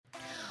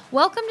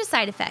Welcome to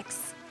Side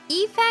Effects.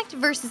 Effect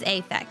versus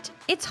affect.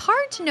 It's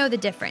hard to know the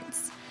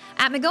difference.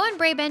 At McGowan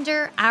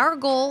Brabender, our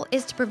goal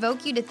is to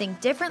provoke you to think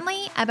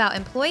differently about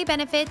employee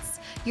benefits,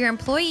 your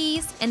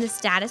employees, and the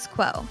status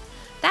quo.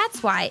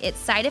 That's why it's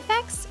Side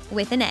Effects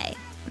with an A.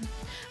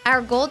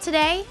 Our goal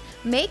today,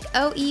 make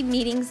OE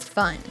meetings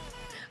fun.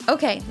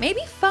 Okay,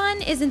 maybe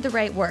fun isn't the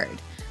right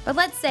word, but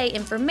let's say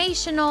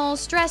informational,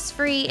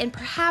 stress-free, and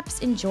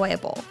perhaps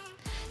enjoyable.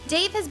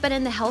 Dave has been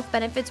in the health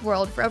benefits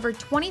world for over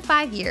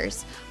 25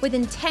 years with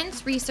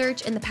intense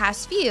research in the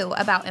past few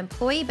about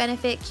employee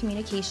benefit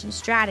communication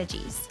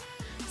strategies.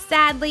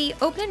 Sadly,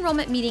 open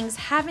enrollment meetings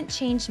haven't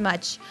changed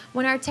much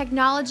when our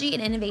technology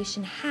and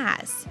innovation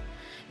has.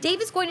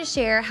 Dave is going to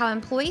share how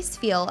employees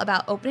feel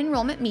about open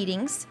enrollment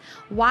meetings,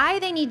 why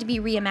they need to be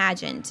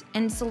reimagined,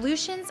 and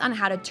solutions on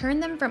how to turn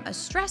them from a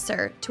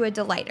stressor to a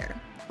delighter.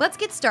 Let's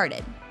get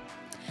started.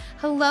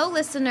 Hello,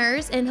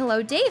 listeners, and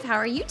hello, Dave. How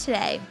are you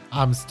today?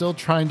 I'm still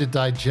trying to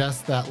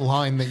digest that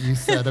line that you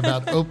said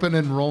about open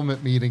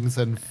enrollment meetings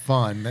and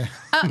fun.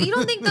 You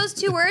don't think those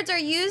two words are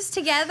used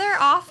together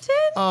often?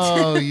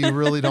 Oh, you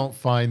really don't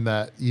find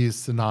that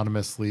used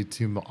synonymously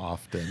too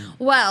often.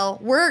 Well,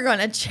 we're going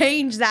to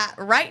change that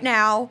right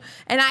now.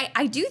 And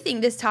I do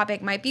think this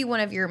topic might be one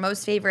of your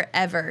most favorite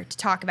ever to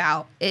talk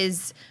about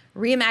is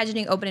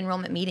reimagining open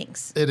enrollment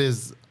meetings. It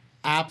is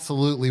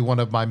absolutely one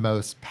of my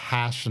most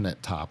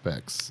passionate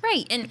topics.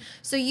 Right. And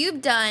so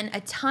you've done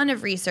a ton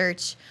of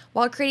research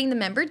while creating the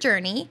member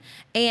journey,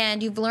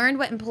 and you've learned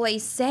what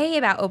employees say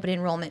about open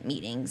enrollment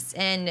meetings.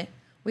 And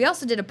we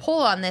also did a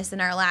poll on this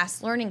in our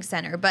last learning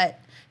center. But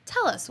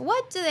tell us,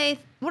 what do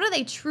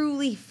they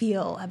truly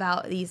feel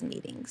about these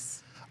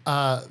meetings?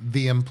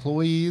 The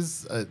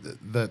employees,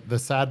 the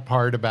sad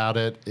part about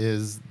it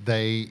is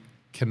they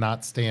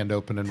cannot stand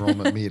open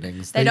enrollment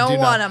meetings. They don't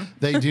want them.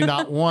 They do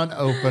not want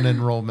open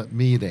enrollment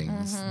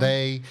meetings. Mm-hmm.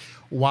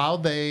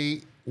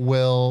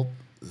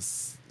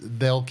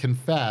 They'll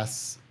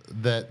confess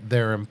that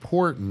they're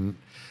important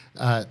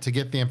to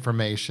get the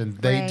information.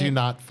 They do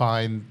not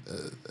find,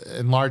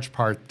 in large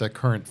part, the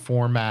current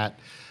format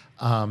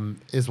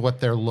is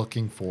what they're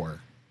looking for.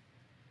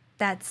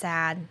 That's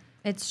sad.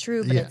 It's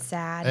true, but it's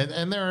sad.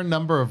 And there are a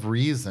number of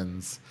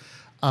reasons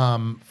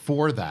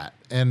for that.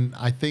 And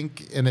I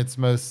think in its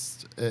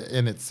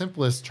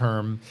simplest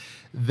term,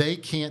 they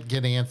can't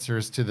get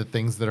answers to the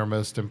things that are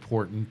most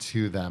important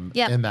to them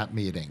in that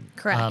meeting.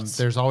 Correct.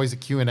 There's always a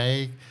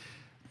Q&A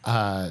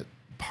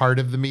part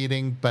of the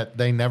meeting, but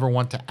they never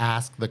want to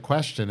ask the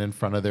question in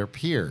front of their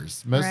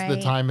peers. Most of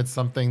the time, it's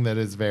something that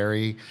is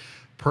very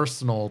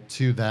personal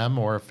to them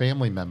or a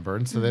family member,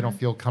 and so they don't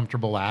feel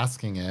comfortable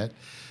asking it.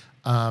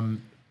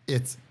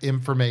 It's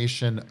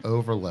information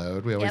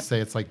overload. We always say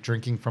it's like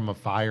drinking from a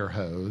fire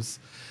hose.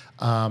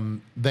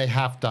 They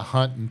have to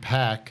hunt and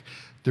peck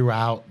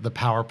throughout the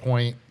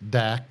PowerPoint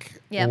deck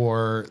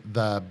or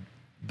the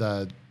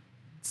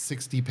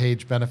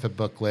 60-page benefit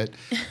booklet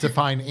to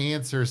find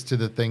answers to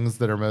the things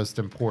that are most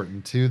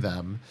important to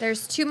them.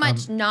 There's too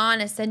much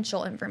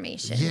non-essential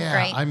information,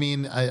 right? I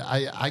mean,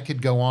 I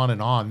could go on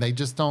and on. They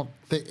just don't,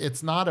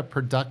 it's not a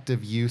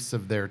productive use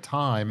of their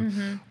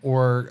time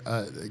or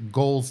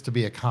goals to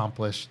be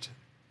accomplished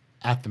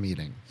at the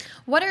meeting.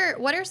 What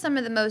are some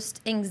of the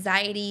most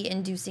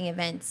anxiety-inducing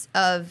events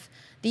of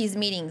these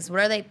meetings?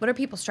 What are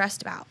people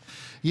stressed about?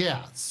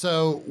 Yeah,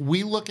 so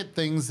we look at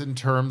things in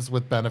terms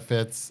with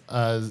benefits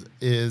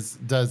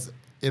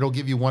it'll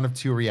give you one of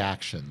two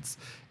reactions.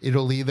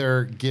 It'll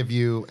either give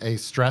you a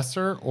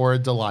stressor or a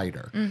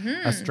delighter.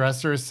 A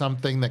stressor is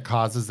something that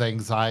causes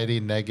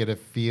anxiety, negative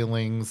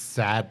feelings,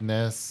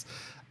 sadness,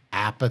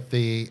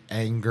 apathy,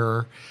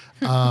 anger.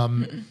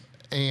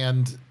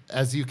 And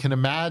as you can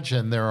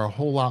imagine, there are a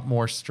whole lot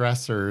more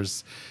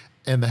stressors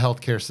in the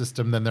healthcare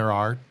system than there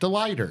are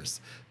delighters.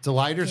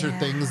 Delighters are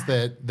things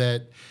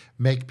that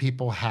make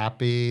people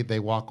happy. They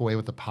walk away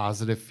with a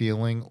positive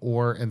feeling,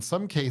 or in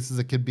some cases,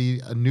 it could be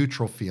a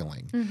neutral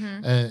feeling.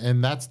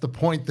 And that's the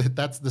point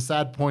that's the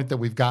sad point that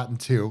we've gotten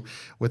to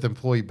with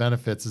employee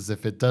benefits is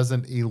if it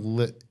doesn't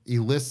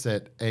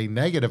elicit a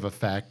negative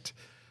effect,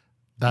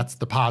 that's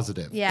the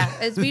positive. Yeah,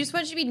 we just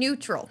want you to be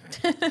neutral.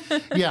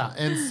 Yeah,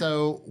 and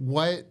so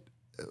what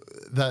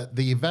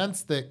the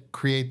events that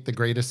create the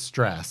greatest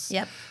stress.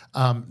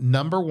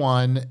 Number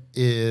one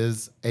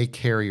is a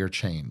carrier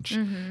change.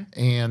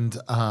 And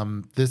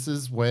this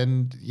is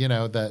when,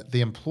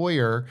 the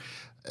employer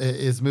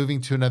is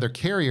moving to another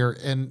carrier,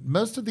 and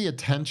most of the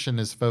attention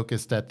is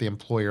focused at the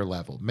employer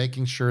level,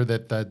 making sure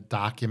that the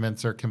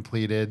documents are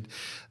completed,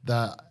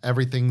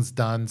 everything's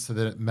done so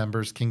that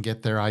members can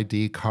get their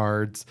ID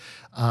cards,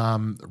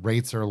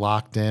 rates are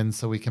locked in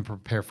so we can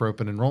prepare for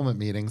open enrollment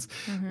meetings.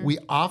 We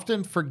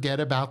often forget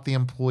about the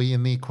employee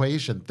in the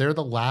equation. They're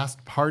the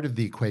last part of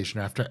the equation.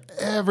 After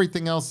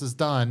everything else is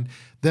done,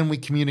 then we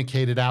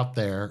communicate it out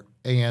there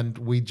and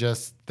we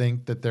just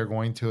think that they're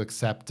going to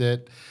accept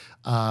it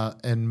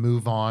and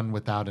move on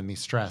without any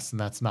stress. And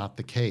that's not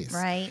the case.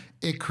 Right.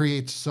 It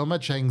creates so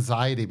much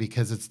anxiety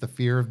because it's the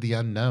fear of the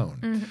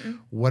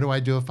unknown. What do I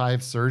do if I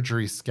have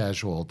surgery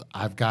scheduled?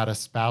 I've got a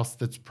spouse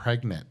that's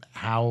pregnant.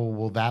 How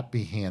will that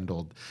be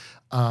handled?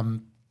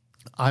 I'm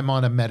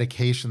on a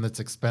medication that's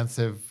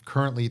expensive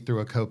currently through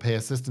a copay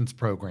assistance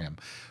program.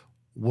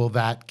 Will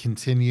that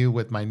continue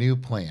with my new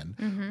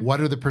plan?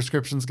 What are the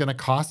prescriptions going to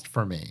cost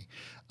for me?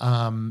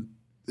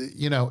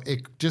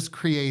 It just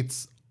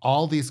creates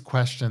all these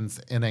questions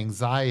and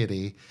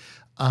anxiety,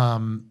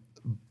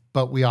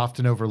 but we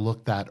often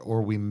overlook that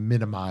or we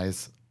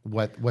minimize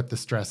what the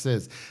stress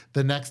is.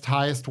 The next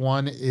highest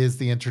one is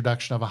the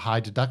introduction of a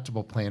high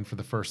deductible plan for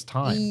the first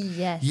time.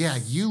 Yes. Yeah,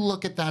 you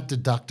look at that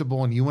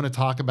deductible and you want to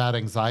talk about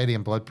anxiety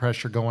and blood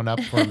pressure going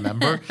up for a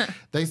member,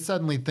 they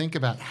suddenly think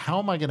about, how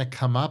am I going to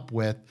come up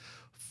with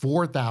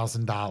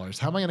 $4,000?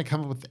 How am I going to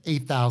come up with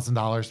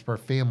 $8,000 per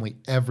family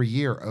every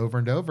year over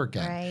and over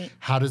again? Right.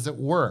 How does it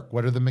work?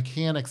 What are the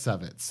mechanics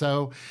of it?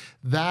 So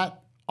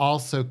that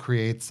also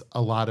creates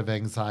a lot of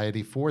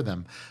anxiety for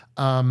them.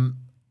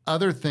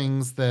 Other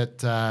things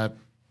that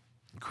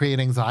create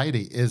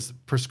anxiety is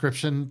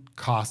prescription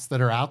costs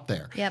that are out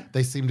there. Yep.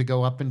 They seem to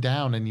go up and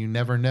down, and you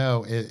never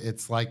know.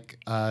 It's like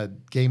a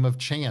game of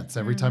chance.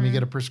 Every time you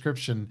get a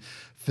prescription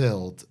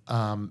filled,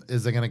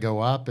 is it going to go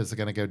up? Is it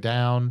going to go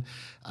down?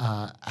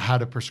 How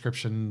do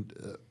prescription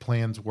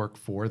plans work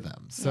for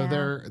them? So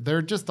there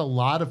are just a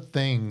lot of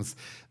things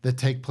that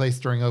take place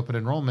during open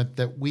enrollment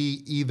that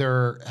we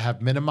either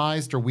have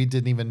minimized or we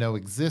didn't even know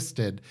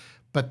existed,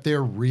 but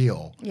they're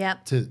real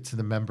to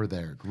the member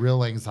there,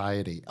 real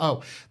anxiety.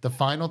 Oh, the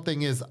final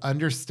thing is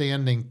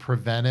understanding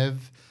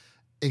preventive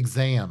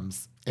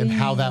exams and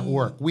how that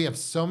work. We have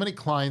so many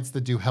clients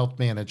that do health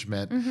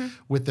management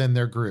within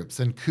their groups,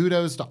 and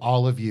kudos to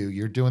all of you.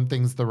 You're doing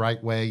things the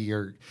right way.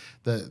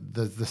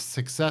 The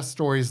success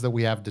stories that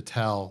we have to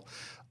tell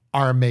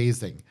are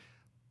amazing.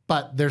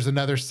 But there's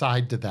another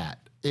side to that.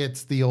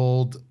 It's the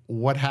old,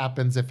 what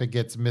happens if it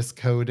gets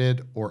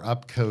miscoded or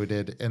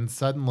upcoded, and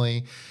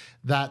suddenly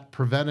that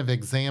preventive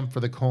exam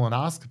for the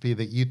colonoscopy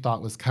that you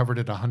thought was covered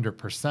at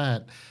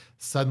 100%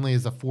 suddenly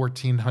is a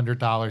 $1,400,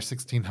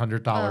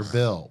 $1,600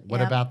 bill.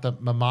 What about the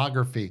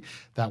mammography?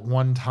 That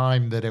one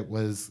time that it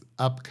was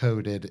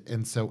upcoded,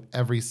 and so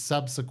every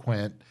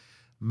subsequent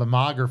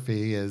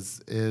mammography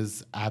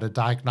is at a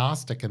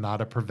diagnostic and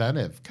not a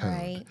preventive code.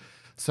 Right.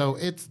 So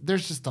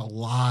there's just a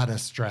lot of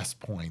stress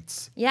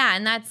points. Yeah,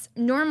 and that's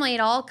normally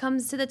it all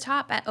comes to the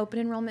top at open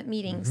enrollment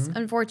meetings,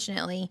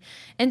 unfortunately.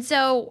 And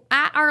so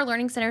at our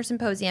Learning Center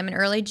Symposium in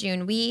early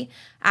June, we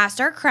asked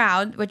our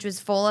crowd, which was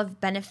full of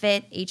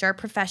benefit HR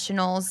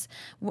professionals,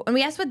 and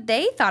we asked what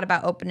they thought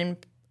about open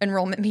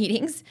enrollment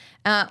meetings.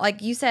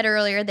 Like you said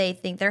earlier, they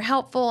think they're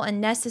helpful and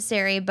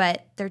necessary,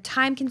 but they're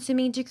time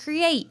consuming to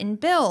create and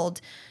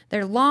build.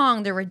 They're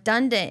long, they're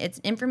redundant, it's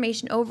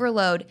information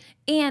overload.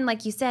 And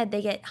like you said,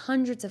 they get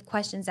hundreds of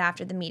questions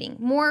after the meeting,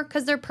 more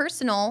because they're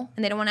personal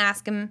and they don't want to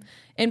ask them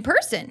in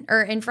person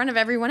or in front of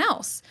everyone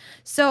else.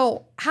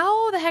 So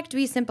how the heck do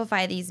we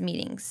simplify these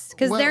meetings?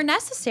 Because they're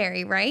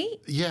necessary, right?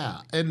 Yeah,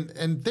 and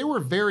there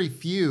were very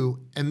few,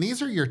 and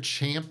these are your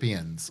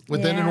champions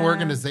within an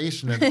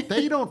organization. And if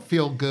they don't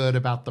feel good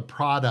about the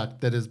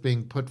product that is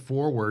being put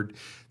forward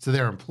to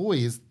their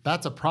employees,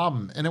 that's a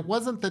problem. And it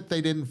wasn't that they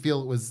didn't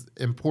feel it was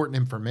important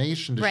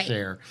information to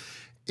share.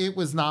 It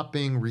was not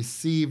being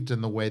received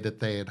in the way that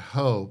they had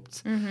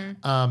hoped,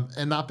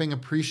 and not being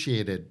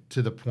appreciated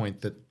to the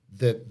point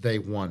that they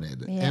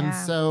wanted. And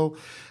so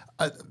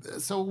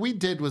what we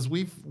did was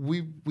we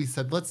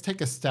said, let's take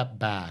a step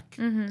back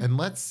and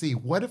let's see,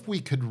 what if we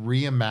could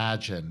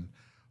reimagine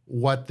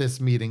what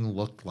this meeting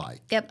looked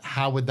like?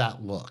 How would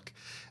that look?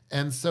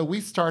 And so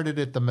we started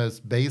at the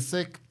most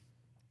basic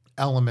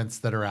elements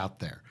that are out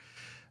there.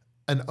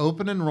 An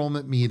open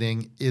enrollment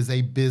meeting is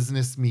a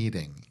business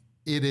meeting.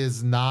 It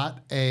is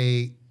not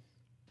this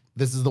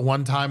is the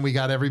one time we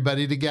got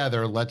everybody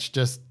together. Let's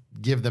just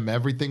give them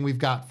everything we've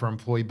got for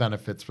employee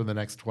benefits for the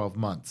next 12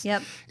 months.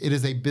 It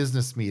is a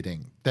business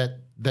meeting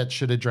that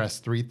should address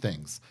three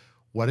things.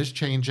 What is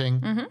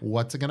changing?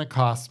 What's it going to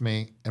cost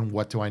me? And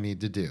what do I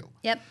need to do?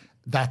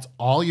 That's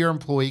all your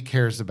employee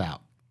cares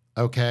about.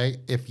 Okay?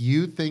 If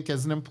you think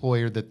as an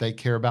employer that they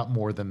care about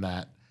more than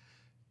that,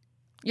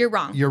 you're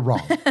wrong. You're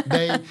wrong.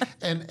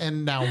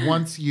 And now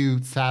once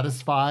you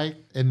satisfy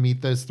and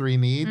meet those three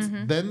needs,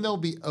 then they'll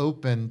be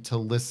open to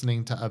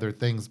listening to other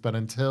things. But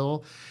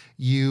until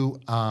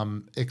you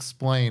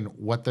explain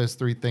what those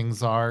three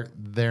things are,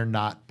 they're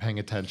not paying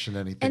attention to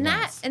anything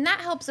else. And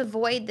that helps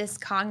avoid this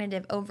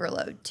cognitive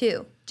overload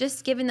too.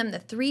 Just giving them the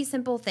three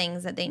simple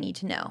things that they need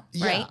to know,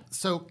 right?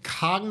 So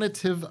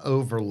cognitive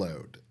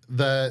overload.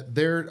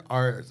 There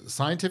are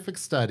scientific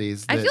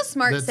studies that, I feel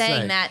smart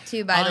saying that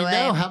too, by the way.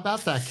 I know. How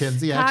about that,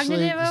 Kenzie?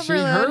 Cognitive overload. She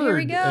heard Here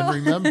we go. and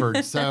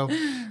remembered. So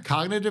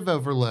cognitive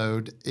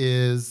overload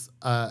is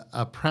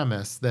a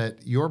premise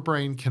that your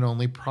brain can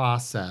only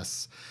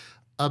process,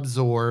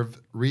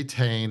 absorb,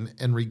 retain,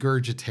 and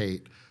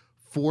regurgitate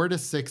 4 to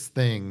 6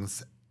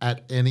 things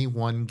at any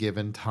one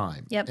given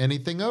time. Yep.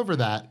 Anything over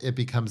that, it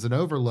becomes an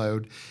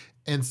overload.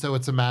 And so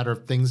it's a matter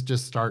of things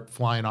just start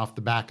flying off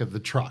the back of the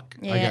truck,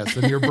 I guess,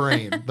 in your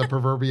brain, the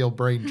proverbial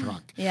brain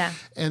truck. Yeah.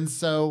 And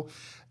so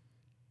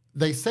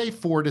they say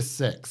 4 to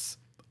 6.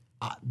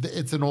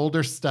 It's an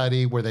older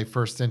study where they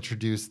first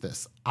introduced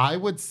this. I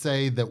would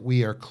say that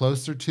we are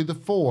closer to the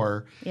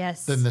 4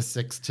 than the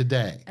 6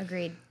 today.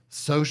 Agreed.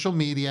 Social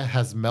media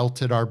has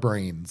melted our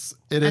brains.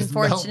 It has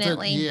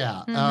Unfortunately.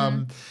 melted.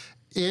 Yeah.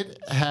 It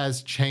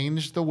has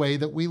changed the way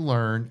that we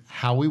learn,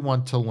 how we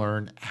want to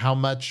learn, how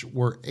much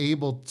we're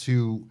able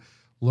to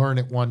learn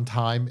at one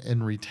time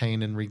and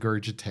retain and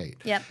regurgitate.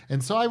 Yep.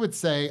 And so I would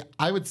say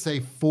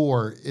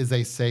 4 is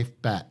a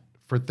safe bet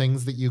for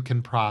things that you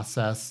can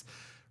process,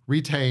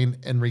 retain,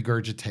 and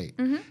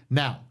regurgitate.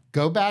 Now,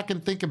 go back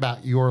and think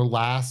about your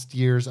last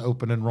year's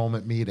open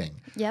enrollment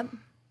meeting. Yep.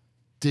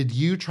 Did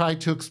you try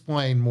to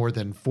explain more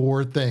than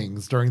 4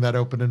 things during that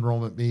open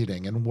enrollment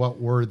meeting, and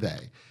what were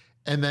they?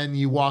 And then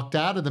you walked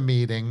out of the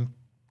meeting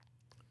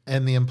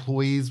and the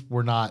employees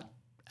were not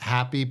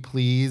happy,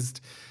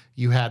 pleased.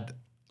 You had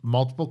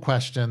multiple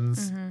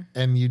questions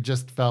and you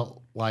just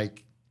felt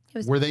like,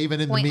 were they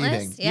even pointless? In the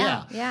meeting?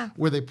 Yeah.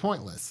 Were they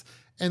pointless?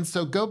 And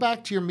so go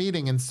back to your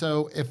meeting. And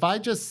so if I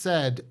just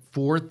said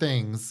 4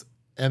 things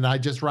and I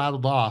just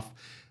rattled off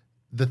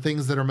the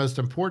things that are most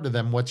important to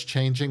them, what's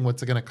changing,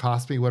 what's it going to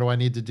cost me, what do I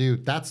need to do?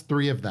 That's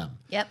 3 of them.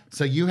 Yep.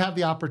 So you have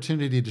the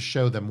opportunity to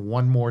show them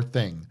one more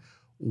thing.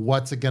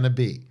 What's it going to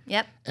be?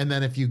 Yep. And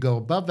then if you go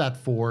above that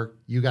 4,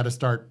 you got to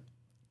start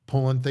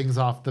pulling things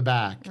off the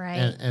back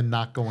and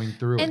not going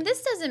through it. And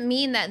this doesn't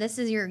mean that this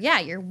is your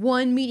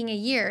one meeting a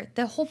year.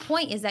 The whole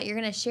point is that you're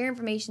going to share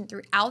information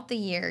throughout the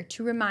year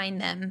to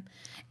remind them.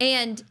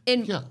 And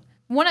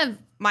one of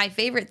my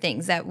favorite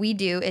things that we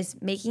do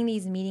is making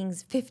these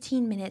meetings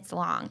 15 minutes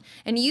long.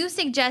 And you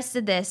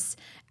suggested this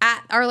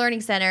at our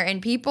learning center,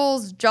 and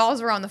people's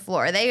jaws were on the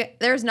floor.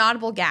 There's an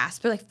audible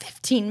gasp. They're like,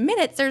 15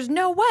 minutes? There's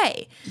no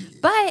way.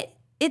 But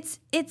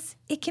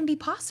it can be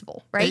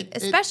possible, right?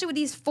 Especially with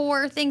these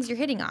 4 things you're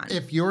hitting on.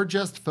 If you're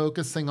just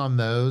focusing on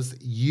those,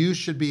 you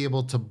should be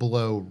able to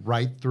blow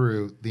right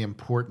through the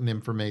important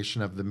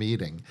information of the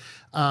meeting.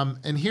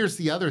 And here's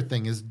the other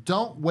thing is,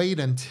 don't wait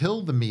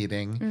until the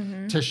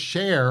meeting to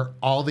share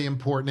all the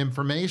important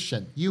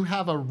information. You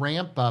have a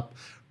ramp up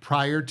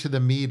prior to the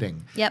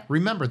meeting. Yep.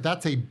 Remember,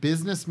 that's a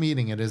business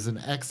meeting. It is an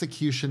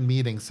execution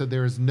meeting. So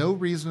there is no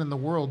reason in the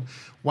world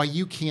why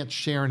you can't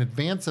share in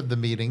advance of the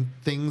meeting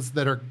things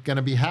that are going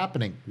to be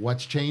happening.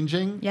 What's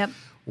changing? Yep.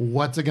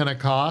 What's it going to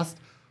cost?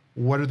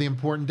 What are the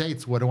important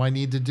dates? What do I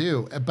need to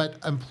do? But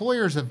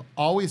employers have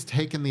always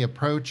taken the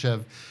approach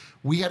of,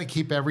 we got to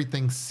keep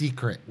everything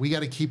secret. We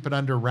got to keep it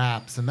under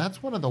wraps. And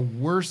that's one of the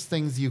worst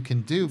things you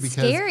can do,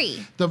 because scary.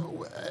 The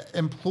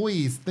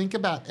employees, think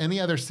about any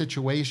other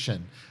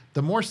situation.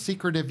 The more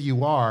secretive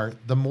you are,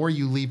 the more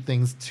you leave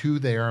things to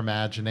their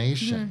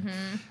imagination.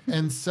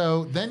 And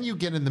so then you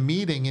get in the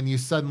meeting and you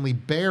suddenly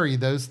bury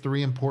those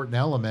 3 important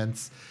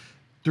elements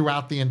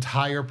throughout the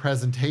entire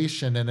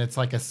presentation. And it's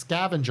like a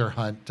scavenger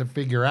hunt to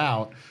figure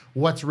out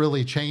what's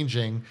really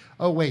changing.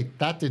 Oh, wait,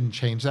 that didn't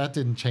change. That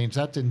didn't change.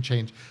 That didn't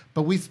change.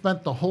 But we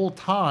spent the whole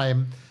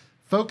time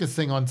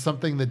focusing on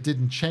something that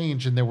didn't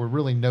change, and there were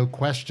really no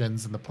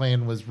questions, and the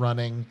plan was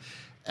running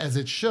as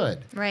it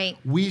should. Right.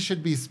 We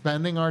should be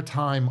spending our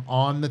time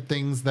on the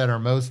things that are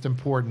most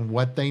important,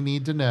 what they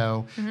need to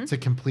know to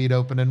complete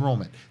open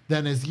enrollment.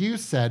 Then, as you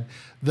said,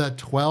 the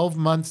 12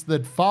 months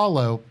that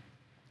follow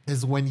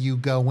is when you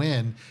go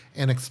in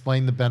and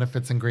explain the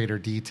benefits in greater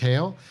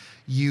detail.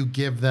 You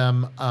give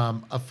them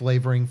a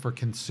flavoring for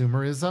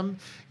consumerism.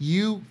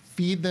 You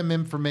feed them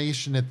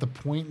information at the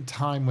point in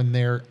time when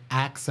they're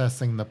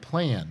accessing the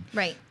plan.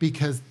 Right.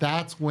 Because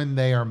that's when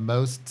they are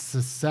most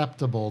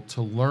susceptible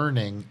to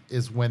learning,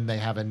 is when they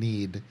have a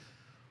need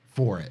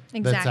for it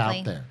that's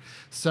out there.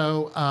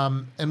 So,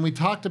 and we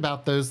talked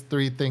about those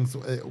 3 things.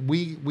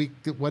 We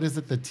what is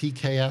it? The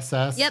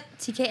TKSS? Yep,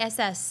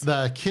 TKSS.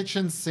 The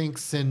kitchen sink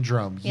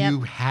syndrome. Yep.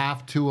 You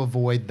have to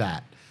avoid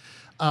that.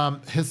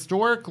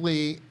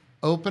 Historically,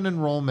 open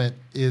enrollment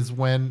is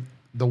when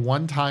the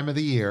one time of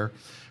the year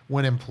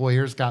when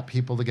employers got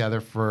people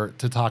together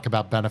to talk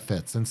about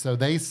benefits. And so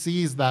they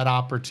seize that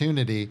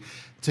opportunity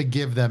to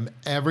give them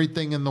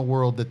everything in the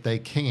world that they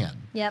can.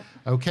 Yep.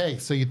 Okay,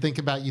 so you think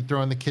about, you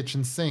throw in the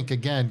kitchen sink.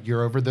 Again,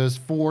 you're over those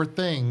 4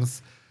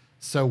 things.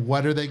 So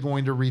what are they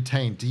going to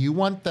retain? Do you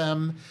want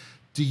them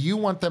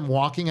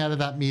walking out of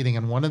that meeting?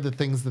 And one of the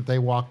things that they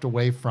walked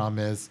away from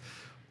is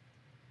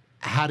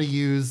how to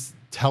use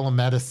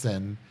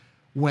telemedicine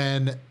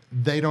when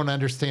they don't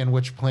understand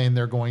which plan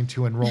they're going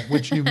to enroll,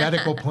 which new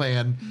medical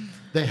plan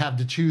they have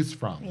to choose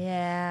from.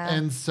 Yeah.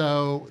 And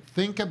so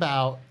think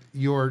about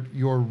your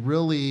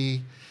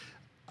really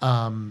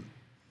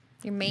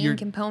your main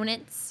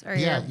components.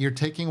 You're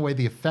taking away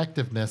the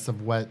effectiveness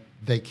of what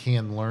they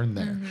can learn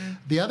there.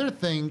 The other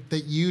thing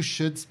that you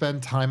should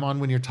spend time on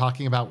when you're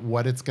talking about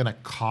what it's going to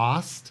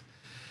cost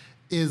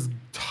is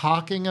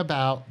talking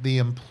about the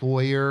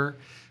employer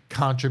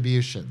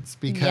contributions,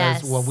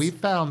 because what we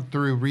found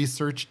through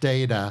research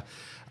data,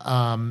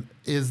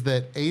 is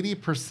that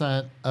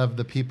 80% of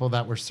the people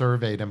that were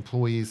surveyed,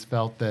 employees,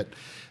 felt that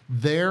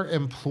their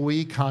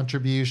employee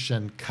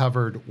contribution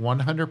covered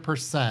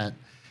 100%,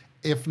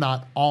 if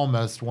not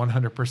almost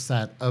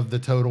 100% of the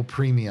total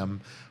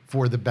premium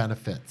for the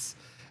benefits.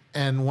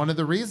 And one of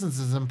the reasons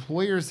is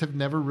employers have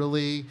never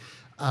really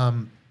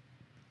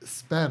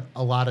spent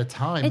a lot of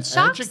time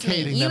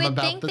educating them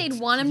about You would think they'd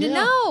want them to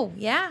know.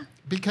 Yeah.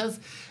 Because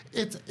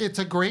it's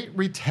a great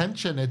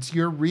retention. It's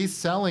you're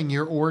reselling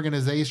your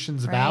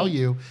organization's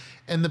value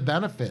and the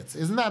benefits.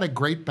 Isn't that a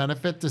great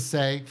benefit to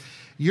say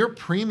your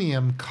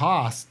premium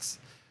costs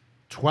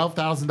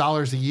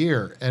 $12,000 a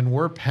year and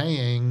we're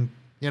paying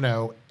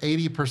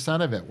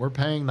 80% of it. We're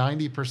paying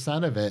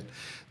 90% of it,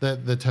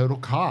 the total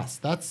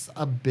cost. That's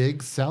a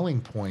big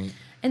selling point.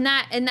 And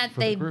that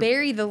they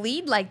bury the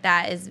lead like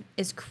that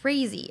is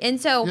crazy. And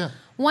so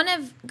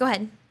go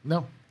ahead.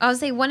 No. I would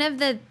say one of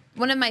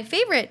my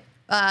favorite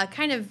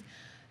kind of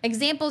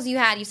examples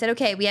you said,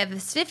 okay, we have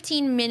this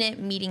 15-minute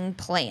meeting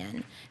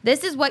plan.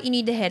 This is what you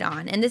need to hit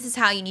on, and this is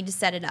how you need to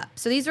set it up.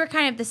 So these were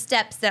kind of the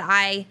steps that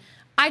I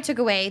took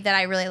away that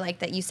I really liked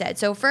that you said.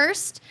 So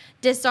first,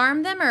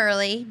 disarm them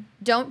early.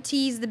 Don't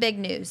tease the big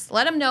news.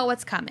 Let them know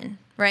what's coming,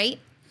 right?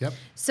 Yep.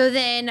 So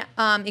then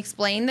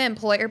explain the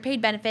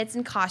employer-paid benefits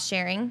and cost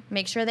sharing.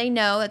 Make sure they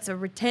know that's a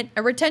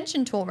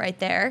retention tool right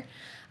there.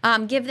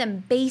 Give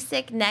them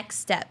basic next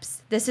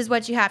steps. This is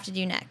what you have to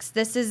do next.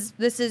 This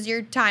is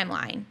your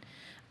timeline.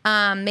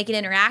 Make it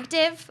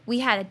interactive. We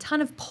had a ton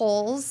of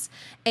polls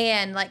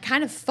and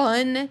kind of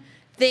fun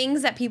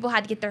things that people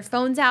had to get their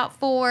phones out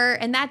for,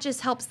 and that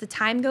just helps the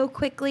time go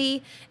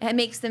quickly. It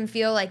makes them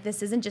feel like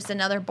this isn't just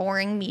another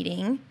boring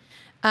meeting.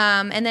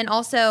 And then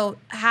also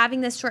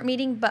having this short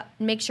meeting, but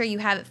make sure you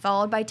have it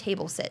followed by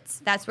table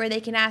sits. That's where they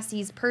can ask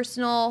these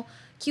personal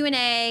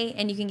Q&A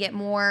and you can get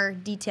more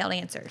detailed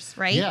answers,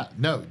 right? Yeah,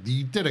 no,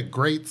 you did a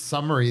great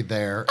summary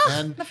there.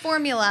 And the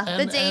formula,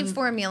 the Dave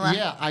formula.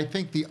 Yeah, I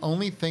think the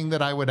only thing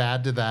that I would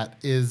add to that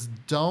is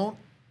don't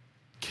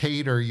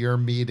cater your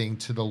meeting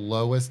to the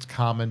lowest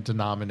common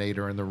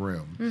denominator in the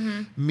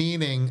room,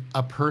 meaning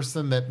a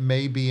person that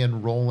may be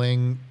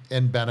enrolling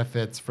in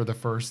benefits for the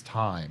first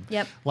time.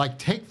 Yep.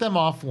 Take them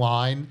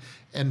offline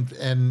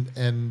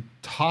and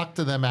talk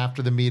to them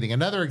after the meeting.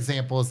 Another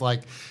example is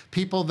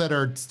people that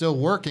are still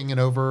working and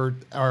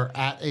are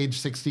at age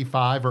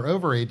 65 or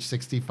over age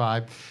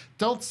 65.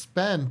 Don't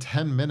spend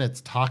 10 minutes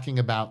talking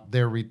about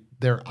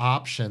their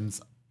options,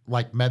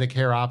 like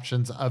Medicare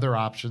options, other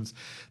options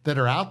that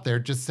are out there.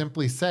 Just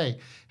simply say,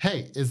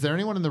 hey, is there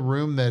anyone in the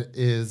room that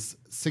is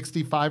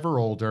 65 or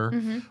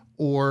older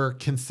or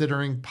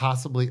considering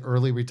possibly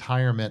early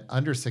retirement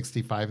under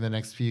 65 in the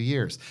next few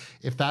years?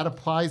 If that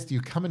applies to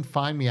you, come and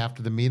find me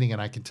after the meeting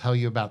and I can tell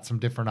you about some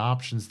different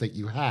options that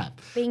you have.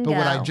 Bingo. But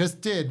what I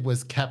just did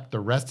was kept the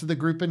rest of the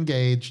group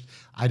engaged.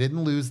 I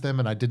didn't lose them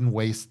and I didn't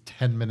waste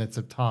 10 minutes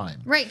of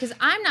time. Right, because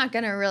I'm not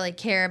going to really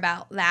care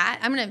about that.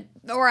 I'm going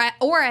to,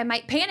 or I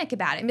might panic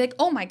about it and be like,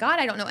 oh my God,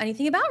 I don't know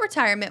anything about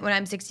retirement when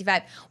I'm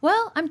 65.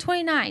 Well, I'm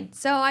 29,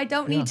 so I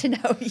don't need to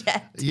know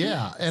yet.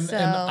 Yeah, and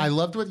I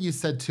loved what you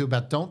said too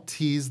about don't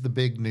tease the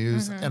big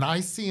news. And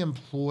I see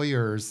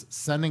employers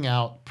sending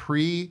out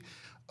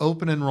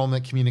open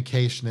enrollment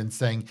communication and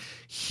saying,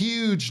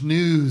 huge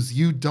news,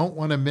 you don't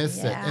want to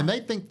miss it. And they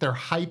think they're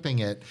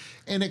hyping it.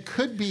 And it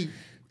could be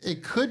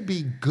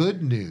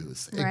good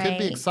news. It could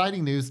be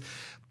exciting news,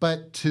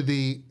 but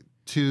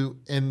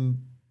in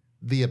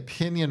the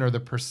opinion or the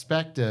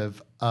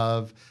perspective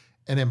of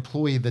an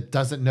employee that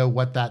doesn't know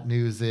what that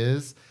news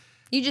is,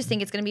 you just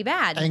think it's going to be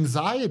bad.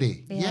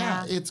 Anxiety.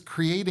 Yeah, it's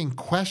creating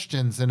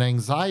questions and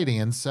anxiety.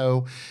 And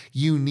so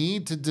you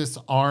need to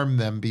disarm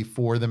them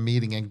before the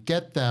meeting and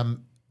get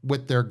them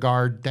with their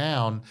guard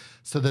down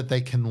so that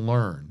they can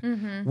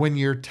learn. When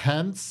you're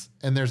tense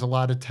and there's a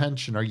lot of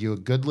tension, are you a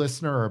good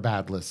listener or a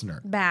bad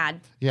listener?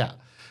 Bad. Yeah.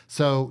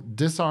 So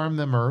disarm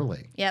them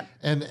early. Yep.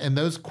 And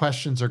those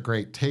questions are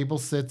great. Table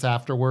sits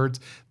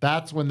afterwards.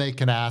 That's when they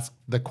can ask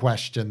the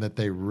question that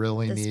they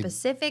really need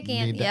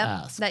to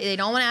ask. That they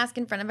don't want to ask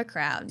in front of a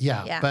crowd.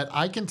 Yeah. But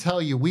I can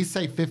tell you, we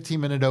say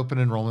 15-minute open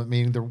enrollment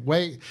meeting.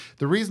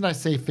 The reason I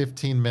say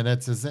 15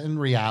 minutes is in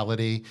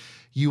reality,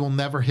 you will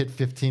never hit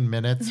 15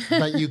 minutes,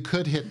 but you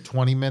could hit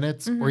 20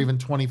 minutes or even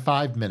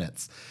 25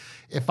 minutes.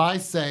 If I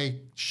say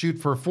shoot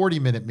for a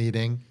 40-minute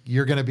meeting,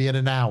 you're going to be at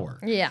an hour.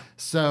 Yeah.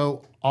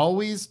 So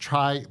always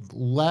try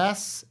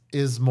less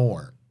is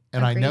more.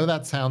 And I know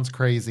that sounds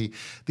crazy.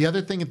 The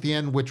other thing at the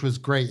end, which was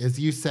great, is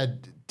you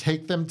said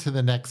take them to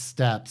the next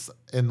steps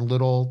in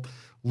little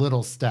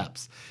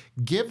steps.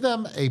 Give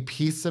them a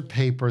piece of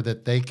paper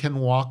that they can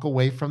walk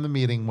away from the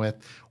meeting with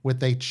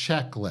a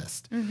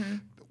checklist.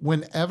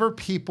 Whenever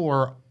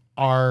people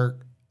are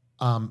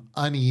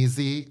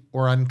uneasy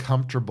or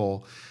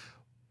uncomfortable,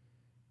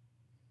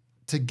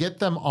 to get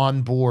them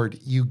on board,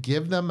 you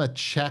give them a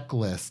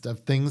checklist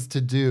of things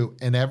to do.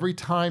 And every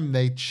time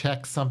they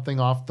check something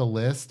off the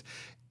list,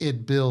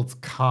 it builds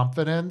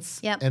confidence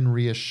and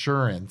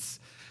reassurance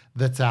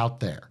that's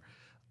out there.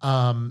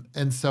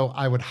 And so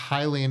I would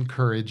highly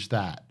encourage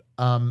that.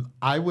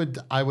 I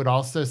would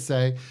also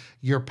say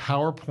your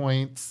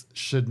PowerPoints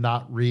should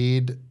not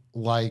read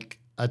like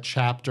a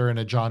chapter in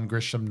a John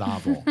Grisham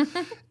novel.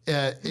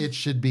 It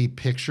should be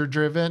picture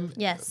driven.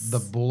 Yes. The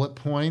bullet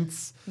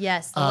points.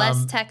 Yes. The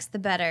less text, the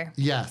better.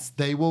 Yes.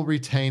 They will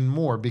retain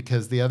more,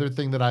 because the other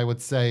thing that I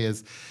would say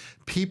is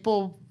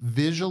people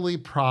visually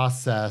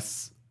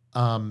process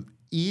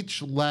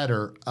each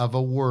letter of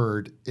a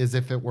word as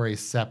if it were a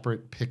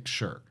separate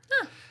picture.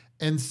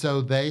 And so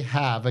they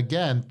have,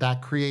 again,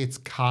 that creates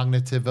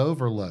cognitive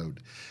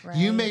overload. Right.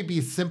 You may be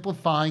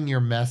simplifying your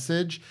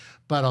message,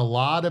 but a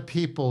lot of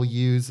people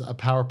use a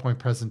PowerPoint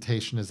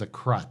presentation as a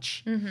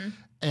crutch. Mm-hmm.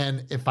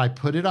 And if I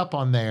put it up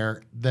on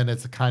there, then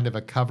it's a kind of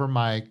a cover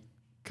my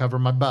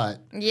butt.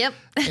 Yep.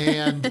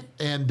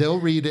 and they'll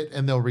read it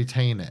and they'll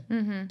retain it.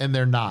 Mm-hmm. And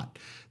they're not.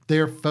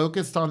 They're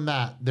focused on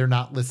that. They're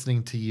not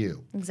listening to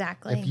you.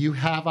 Exactly. If you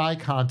have eye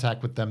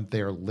contact with them,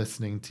 they're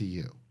listening to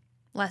you.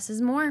 Less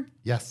is more.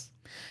 Yes.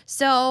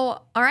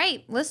 So, all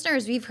right,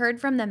 listeners, we've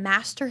heard from the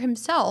master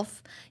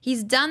himself.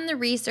 He's done the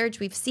research,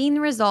 we've seen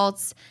the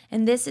results,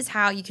 and this is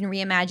how you can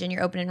reimagine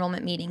your open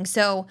enrollment meeting.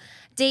 So,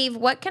 Dave,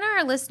 what can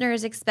our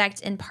listeners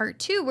expect in part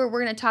 2, where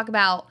we're going to talk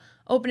about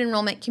open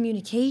enrollment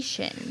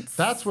communications?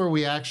 That's where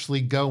we actually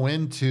go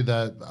into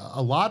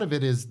a lot of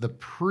it is the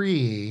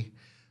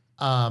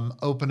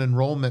open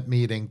enrollment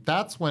meeting.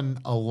 That's when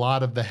a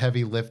lot of the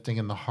heavy lifting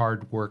and the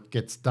hard work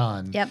gets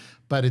done. Yep.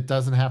 But it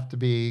doesn't have to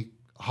be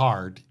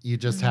hard. You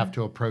just have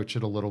to approach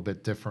it a little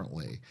bit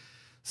differently.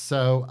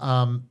 So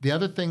the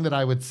other thing that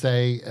I would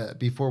say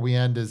before we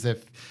end is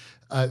if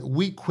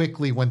we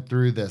quickly went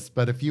through this,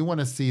 but if you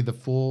want to see the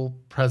full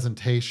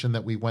presentation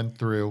that we went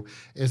through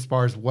as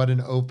far as what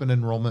an open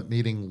enrollment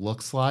meeting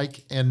looks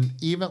like, and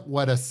even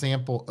what a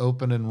sample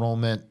open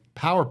enrollment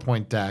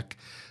PowerPoint deck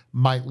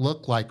might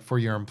look like for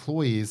your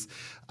employees,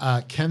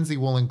 Kenzie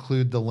will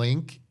include the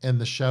link in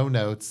the show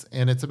notes,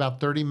 and it's about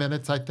 30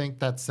 minutes, I think,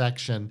 that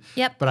section.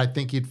 Yep. But I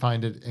think you'd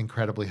find it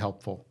incredibly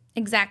helpful.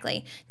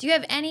 Exactly. Do you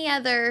have any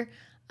other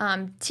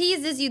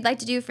teases you'd like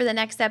to do for the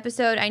next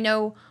episode? I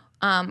know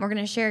we're going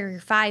to share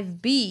your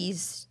 5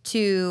 B's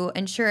to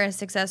ensure a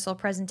successful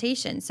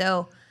presentation.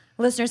 So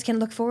listeners can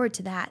look forward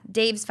to that.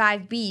 Dave's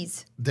 5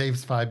 B's.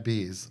 Dave's 5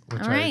 B's. All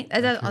right.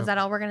 Is that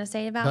all we're going to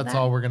say about that? That's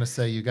all we're going to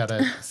say. You got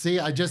to see.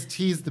 I just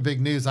teased the big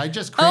news. I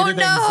just created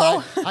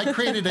anxiety. I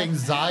created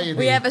anxiety.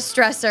 We have a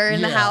stressor in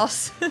the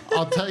house.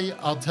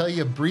 I'll tell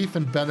you. Brief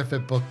and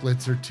benefit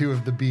booklets are 2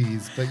 of the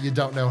B's, but you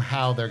don't know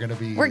how they're going to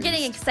be used. We're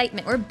getting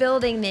excitement. We're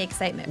building the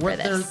excitement for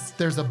this.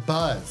 There's a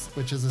buzz,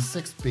 which is a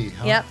 6 B.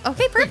 Huh? Yep.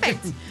 Okay.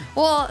 Perfect.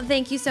 Well,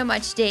 thank you so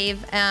much,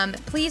 Dave.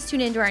 Please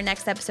tune into our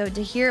next episode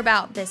to hear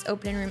about this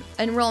open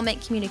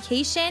enrollment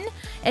communication.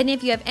 And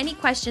if you have any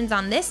questions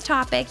on this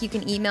topic, you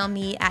can email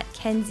me at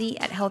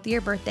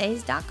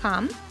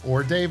kenzie@healthierbirthdays.com.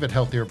 Or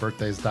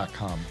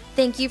Dave@healthierbirthdays.com.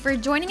 Thank you for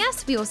joining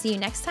us. We will see you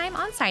next time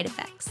on Side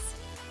Effects.